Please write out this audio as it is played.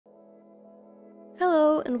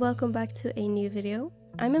Hello and welcome back to a new video.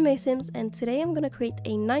 I'm Amazims and today I'm gonna create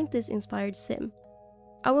a 90s inspired sim.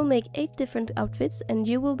 I will make 8 different outfits and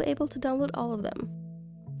you will be able to download all of them.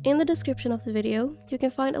 In the description of the video, you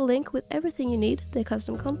can find a link with everything you need, the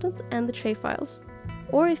custom content and the tray files.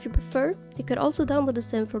 Or if you prefer, you could also download the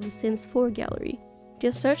sim from the Sims 4 gallery.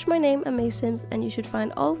 Just search my name Amazims and you should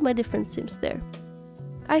find all of my different sims there.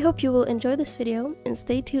 I hope you will enjoy this video and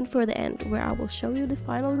stay tuned for the end where I will show you the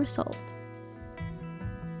final result.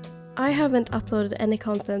 I haven't uploaded any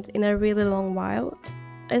content in a really long while.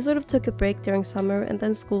 I sort of took a break during summer and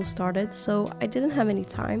then school started, so I didn't have any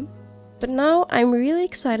time. But now I'm really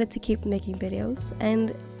excited to keep making videos,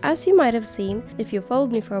 and as you might have seen if you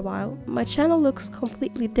followed me for a while, my channel looks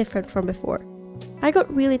completely different from before. I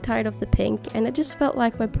got really tired of the pink and it just felt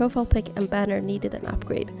like my profile pic and banner needed an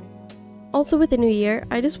upgrade. Also with the new year,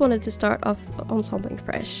 I just wanted to start off on something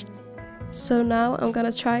fresh. So now I'm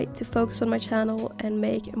gonna try to focus on my channel and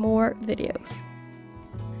make more videos.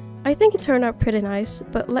 I think it turned out pretty nice,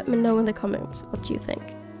 but let me know in the comments what you think.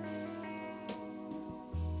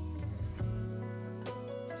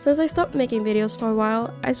 Since I stopped making videos for a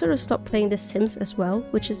while, I sort of stopped playing The Sims as well,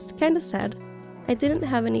 which is kinda sad. I didn't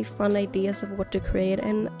have any fun ideas of what to create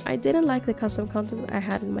and I didn't like the custom content I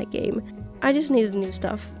had in my game. I just needed new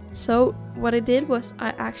stuff. So what I did was I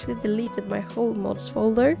actually deleted my whole mods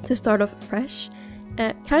folder to start off fresh.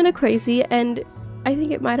 Kinda crazy, and I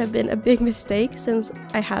think it might have been a big mistake since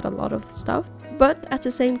I had a lot of stuff. But at the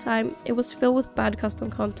same time, it was filled with bad custom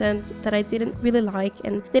content that I didn't really like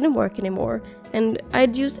and didn't work anymore. And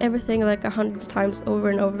I'd used everything like 100 times over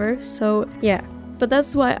and over, so yeah. But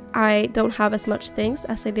that's why I don't have as much things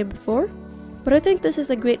as I did before. But I think this is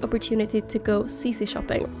a great opportunity to go CC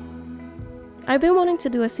shopping. I've been wanting to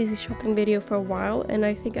do a CC shopping video for a while, and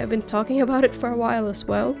I think I've been talking about it for a while as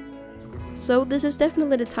well. So this is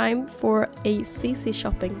definitely the time for a CC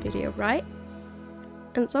shopping video, right?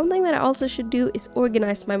 And something that I also should do is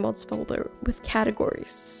organize my mods folder with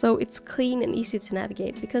categories, so it's clean and easy to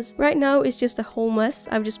navigate, because right now it's just a whole mess.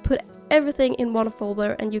 I've just put everything in one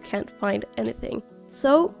folder and you can't find anything.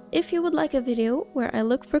 So if you would like a video where I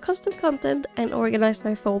look for custom content and organize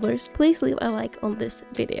my folders, please leave a like on this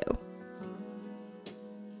video.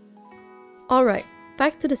 Alright,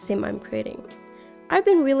 back to the sim I'm creating. I've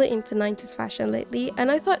been really into 90s fashion lately, and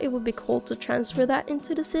I thought it would be cool to transfer that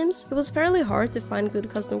into The Sims. It was fairly hard to find good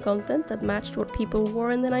custom content that matched what people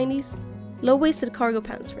wore in the 90s. Low-waisted cargo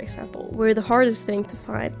pants, for example, were the hardest thing to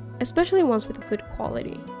find, especially ones with good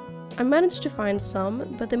quality. I managed to find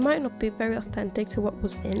some, but they might not be very authentic to what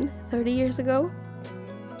was in 30 years ago.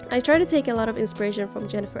 I tried to take a lot of inspiration from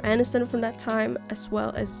Jennifer Aniston from that time, as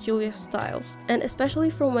well as Julia Stiles, and especially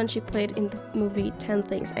from when she played in the movie 10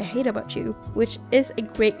 Things I Hate About You, which is a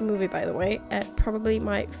great movie, by the way, probably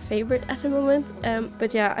my favorite at the moment.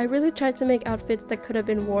 But yeah, I really tried to make outfits that could have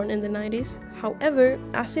been worn in the 90s. However,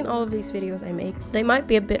 as in all of these videos I make, they might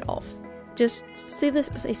be a bit off. Just see this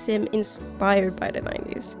as a sim inspired by the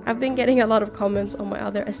 90s. I've been getting a lot of comments on my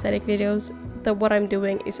other aesthetic videos that what I'm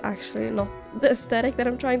doing is actually not the aesthetic that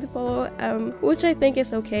I'm trying to follow, which I think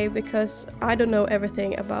is okay because I don't know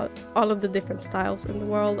everything about all of the different styles in the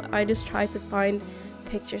world. I just try to find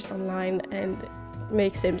pictures online and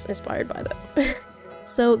make sims inspired by them.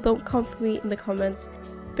 So don't come for me in the comments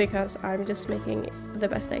because I'm just making the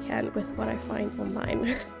best I can with what I find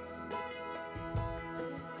online.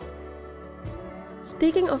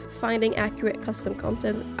 Speaking of finding accurate custom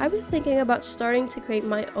content, I've been thinking about starting to create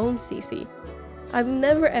my own CC. I've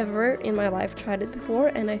never ever in my life tried it before,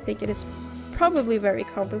 and I think it is probably very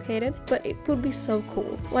complicated, but it would be so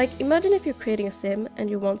cool. Like, imagine if you're creating a sim and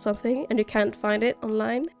you want something and you can't find it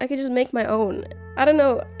online. I could just make my own. I don't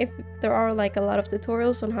know if there are like a lot of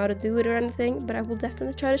tutorials on how to do it or anything, but I will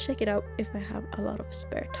definitely try to check it out if I have a lot of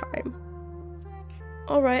spare time.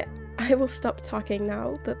 Alright, I will stop talking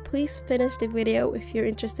now, but please finish the video if you're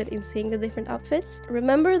interested in seeing the different outfits.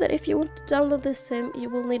 Remember that if you want to download this sim, you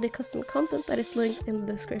will need the custom content that is linked in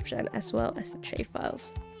the description, as well as the tray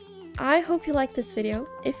files. I hope you liked this video.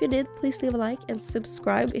 If you did, please leave a like and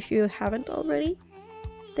subscribe if you haven't already.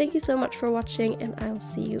 Thank you so much for watching, and I'll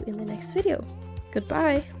see you in the next video.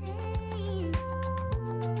 Goodbye!